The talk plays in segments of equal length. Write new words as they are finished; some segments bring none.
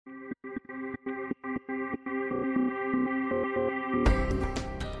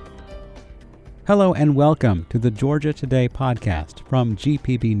Hello and welcome to the Georgia Today podcast from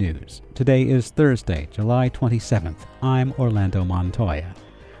GPB News. Today is Thursday, July 27th. I'm Orlando Montoya.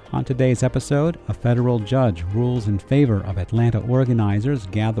 On today's episode, a federal judge rules in favor of Atlanta organizers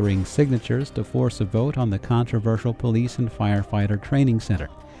gathering signatures to force a vote on the controversial police and firefighter training center.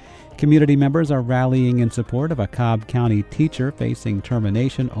 Community members are rallying in support of a Cobb County teacher facing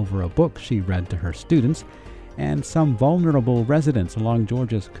termination over a book she read to her students. And some vulnerable residents along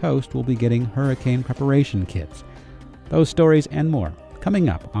Georgia's coast will be getting hurricane preparation kits. Those stories and more coming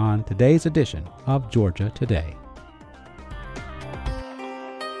up on today's edition of Georgia Today.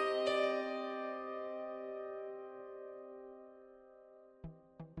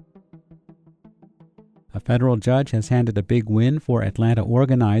 A federal judge has handed a big win for Atlanta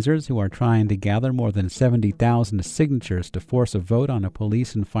organizers who are trying to gather more than 70,000 signatures to force a vote on a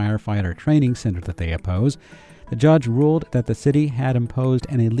police and firefighter training center that they oppose. The judge ruled that the city had imposed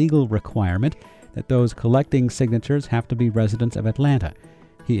an illegal requirement that those collecting signatures have to be residents of Atlanta.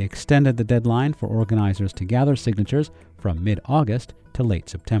 He extended the deadline for organizers to gather signatures from mid-August to late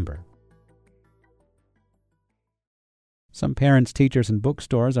September. Some parents, teachers, and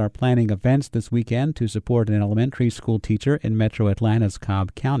bookstores are planning events this weekend to support an elementary school teacher in Metro Atlanta's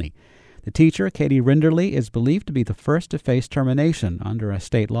Cobb County. The teacher, Katie Rinderly, is believed to be the first to face termination under a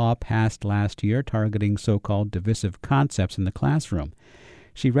state law passed last year targeting so-called divisive concepts in the classroom.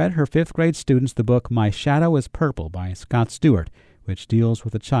 She read her fifth-grade students the book My Shadow is Purple by Scott Stewart, which deals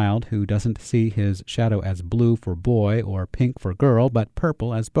with a child who doesn't see his shadow as blue for boy or pink for girl, but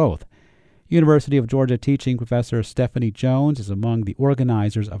purple as both. University of Georgia teaching professor Stephanie Jones is among the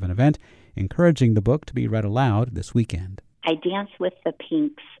organizers of an event encouraging the book to be read aloud this weekend. I dance with the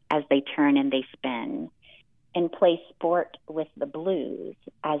pinks as they turn and they spin, and play sport with the blues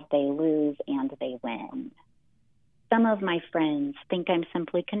as they lose and they win. Some of my friends think I'm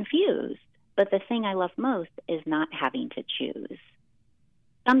simply confused, but the thing I love most is not having to choose.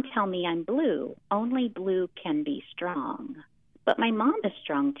 Some tell me I'm blue, only blue can be strong. But my mom is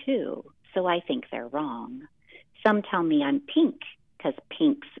strong too, so I think they're wrong. Some tell me I'm pink, 'cause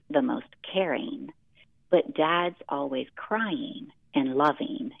pink's the most caring. But Dad's always crying and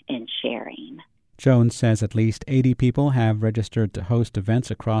loving and sharing. Jones says at least 80 people have registered to host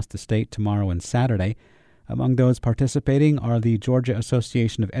events across the state tomorrow and Saturday. Among those participating are the Georgia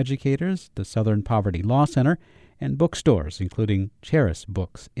Association of Educators, the Southern Poverty Law Center, and bookstores, including Cheris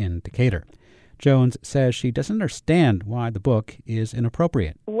Books in Decatur. Jones says she doesn't understand why the book is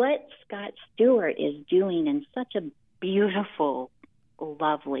inappropriate. What Scott Stewart is doing in such a beautiful,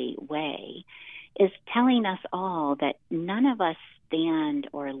 lovely way is telling us all that none of us stand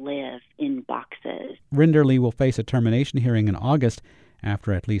or live in boxes. Rinderly will face a termination hearing in August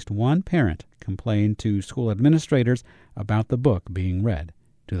after at least one parent complained to school administrators about the book being read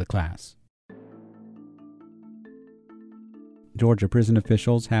to the class. Georgia prison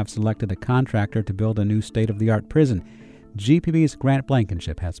officials have selected a contractor to build a new state-of-the-art prison. GPB's Grant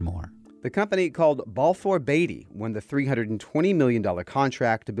Blankenship has more. The company called Balfour Beatty won the $320 million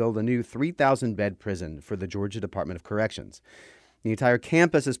contract to build a new 3,000-bed prison for the Georgia Department of Corrections. The entire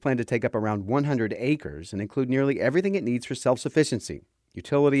campus is planned to take up around 100 acres and include nearly everything it needs for self-sufficiency: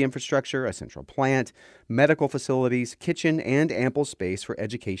 utility infrastructure, a central plant, medical facilities, kitchen, and ample space for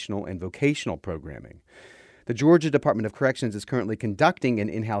educational and vocational programming. The Georgia Department of Corrections is currently conducting an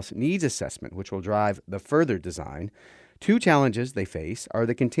in-house needs assessment, which will drive the further design. Two challenges they face are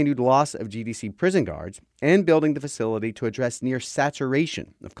the continued loss of GDC prison guards and building the facility to address near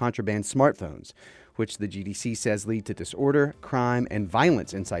saturation of contraband smartphones, which the GDC says lead to disorder, crime, and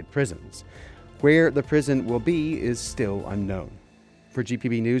violence inside prisons. Where the prison will be is still unknown. For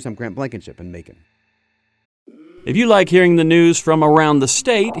GPB News, I'm Grant Blankenship in Macon. If you like hearing the news from around the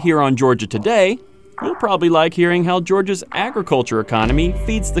state here on Georgia Today, you'll probably like hearing how Georgia's agriculture economy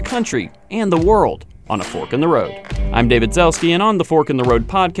feeds the country and the world on A Fork in the Road. I'm David Zelski, and on the Fork in the Road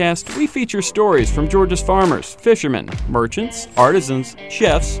podcast, we feature stories from Georgia's farmers, fishermen, merchants, artisans,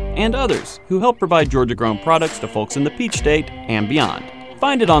 chefs, and others who help provide Georgia-grown products to folks in the Peach State and beyond.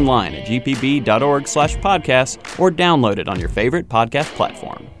 Find it online at gpb.org/podcast or download it on your favorite podcast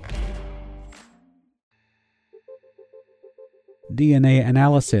platform. DNA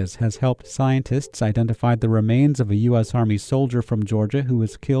analysis has helped scientists identify the remains of a U.S. Army soldier from Georgia who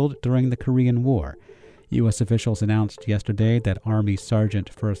was killed during the Korean War. U.S. officials announced yesterday that Army Sergeant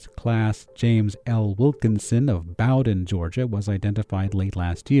First Class James L. Wilkinson of Bowden, Georgia, was identified late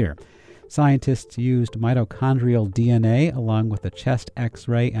last year. Scientists used mitochondrial DNA along with a chest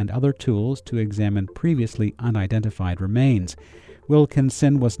X-ray and other tools to examine previously unidentified remains.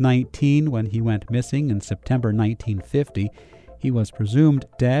 Wilkinson was 19 when he went missing in September 1950. He was presumed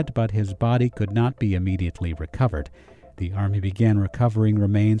dead, but his body could not be immediately recovered. The Army began recovering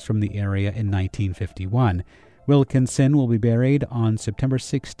remains from the area in 1951. Wilkinson will be buried on September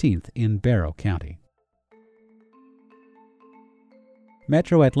 16th in Barrow County.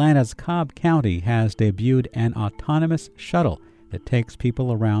 Metro Atlanta's Cobb County has debuted an autonomous shuttle that takes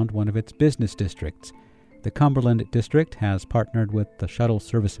people around one of its business districts. The Cumberland District has partnered with the shuttle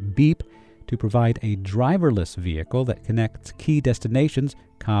service Beep to provide a driverless vehicle that connects key destinations,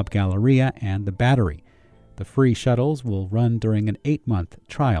 Cobb Galleria and the Battery. The free shuttles will run during an 8-month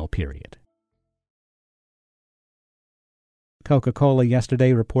trial period. Coca-Cola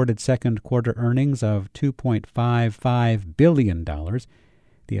yesterday reported second quarter earnings of $2.55 billion.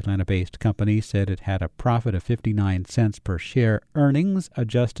 The Atlanta-based company said it had a profit of 59 cents per share. Earnings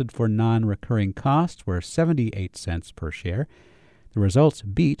adjusted for non-recurring costs were 78 cents per share. The results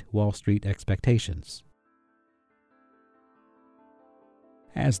beat Wall Street expectations.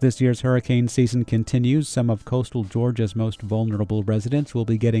 As this year's hurricane season continues, some of coastal Georgia's most vulnerable residents will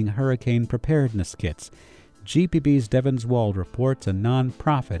be getting hurricane preparedness kits. GPB's Devins Wald reports a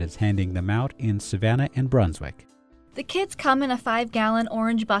nonprofit is handing them out in Savannah and Brunswick. The kits come in a 5-gallon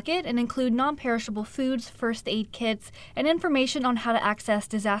orange bucket and include non-perishable foods, first aid kits, and information on how to access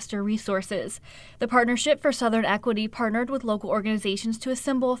disaster resources. The Partnership for Southern Equity partnered with local organizations to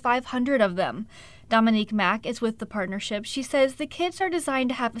assemble 500 of them. Dominique Mack is with the partnership. She says the kits are designed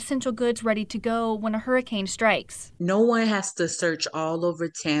to have essential goods ready to go when a hurricane strikes. No one has to search all over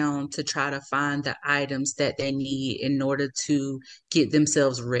town to try to find the items that they need in order to get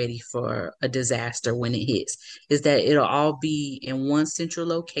themselves ready for a disaster when it hits. Is that it'll all be in one central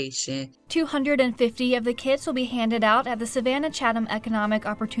location. 250 of the kits will be handed out at the Savannah Chatham Economic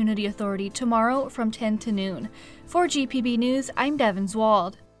Opportunity Authority tomorrow from 10 to noon. For GPB News, I'm Devins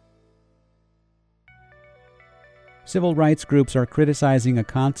Wald. Civil rights groups are criticizing a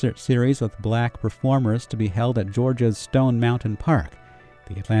concert series with black performers to be held at Georgia's Stone Mountain Park.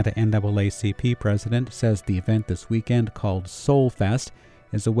 The Atlanta NAACP president says the event this weekend, called Soul Fest,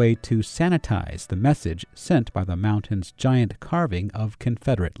 is a way to sanitize the message sent by the mountain's giant carving of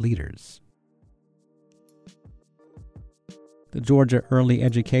Confederate leaders. The Georgia Early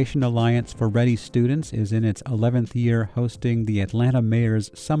Education Alliance for Ready Students is in its 11th year hosting the Atlanta Mayor's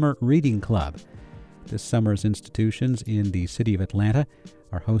Summer Reading Club. This summer's institutions in the city of Atlanta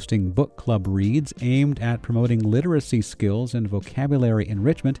are hosting book club reads aimed at promoting literacy skills and vocabulary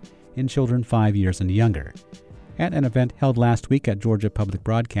enrichment in children 5 years and younger. At an event held last week at Georgia Public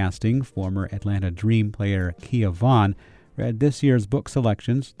Broadcasting, former Atlanta Dream player Kia Vaughn read this year's book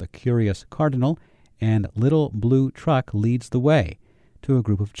selections, The Curious Cardinal and Little Blue Truck Leads the Way, to a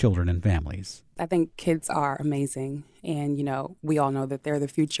group of children and families. I think kids are amazing, and, we all know that they're the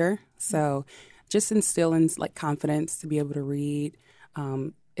future, so just instilling confidence to be able to read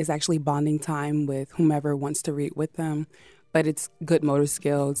is actually bonding time with whomever wants to read with them. But it's good motor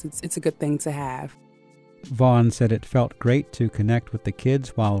skills. It's a good thing to have. Vaughn said it felt great to connect with the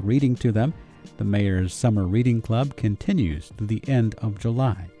kids while reading to them. The mayor's Summer Reading Club continues through the end of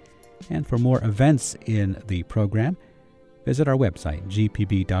July. And for more events in the program, visit our website,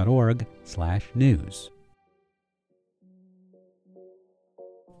 gpb.org/news.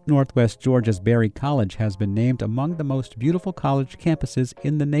 Northwest Georgia's Berry College has been named among the most beautiful college campuses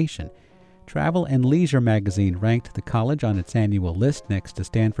in the nation. Travel and Leisure magazine ranked the college on its annual list next to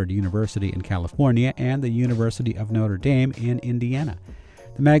Stanford University in California and the University of Notre Dame in Indiana.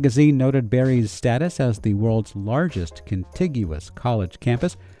 The magazine noted Berry's status as the world's largest contiguous college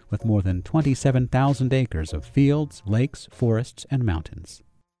campus with more than 27,000 acres of fields, lakes, forests, and mountains.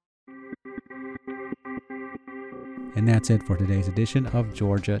 And that's it for today's edition of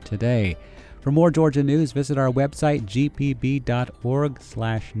Georgia Today. For more Georgia news, visit our website, gpb.org/news.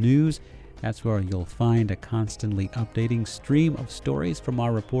 That's where you'll find a constantly updating stream of stories from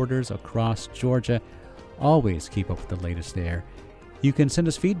our reporters across Georgia. Always keep up with the latest there. You can send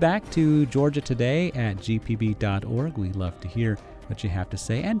us feedback to georgiatoday@gpb.org. We love to hear what you have to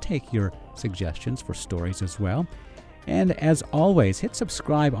say and take your suggestions for stories as well. And as always, hit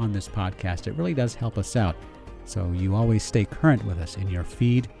subscribe on this podcast. It really does help us out, so you always stay current with us in your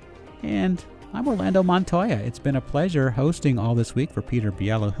feed. And I'm Orlando Montoya. It's been a pleasure hosting all this week for Peter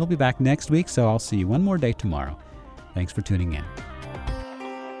Biello. He'll be back next week, so I'll see you one more day tomorrow. Thanks for tuning in.